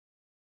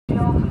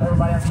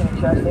Everybody, I'm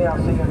Kenny Chesney. I'll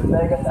see you in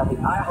Vegas at the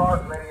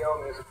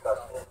iHeartRadio Music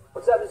Festival.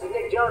 What's up? This is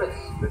Nick Jonas.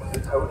 This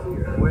is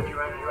Hosier. Where'd you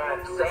run?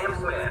 Sam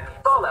Smith,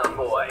 Fall Out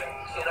Boy,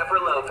 Jennifer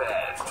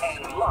Lopez,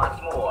 and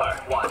lots more.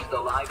 Watch the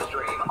live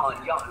stream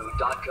on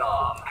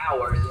Yahoo.com.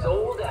 Our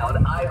sold-out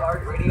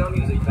iHeartRadio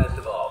Music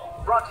Festival.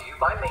 Brought to you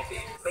by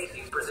Macy's.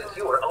 Macy's presents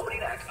your opening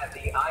act at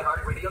the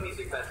iHeartRadio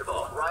Music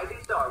Festival. Rising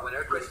star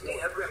winner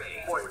Christina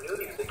Grimmie. For new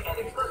music and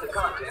exclusive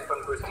content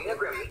from Christina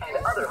Grimmie and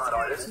other hot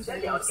artists,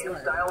 check out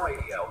InStyle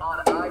Radio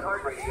on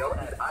iHeartRadio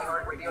at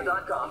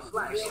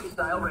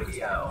iHeartRadio.com/InStyle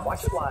Radio.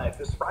 Watch it live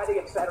this Friday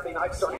and Saturday night starting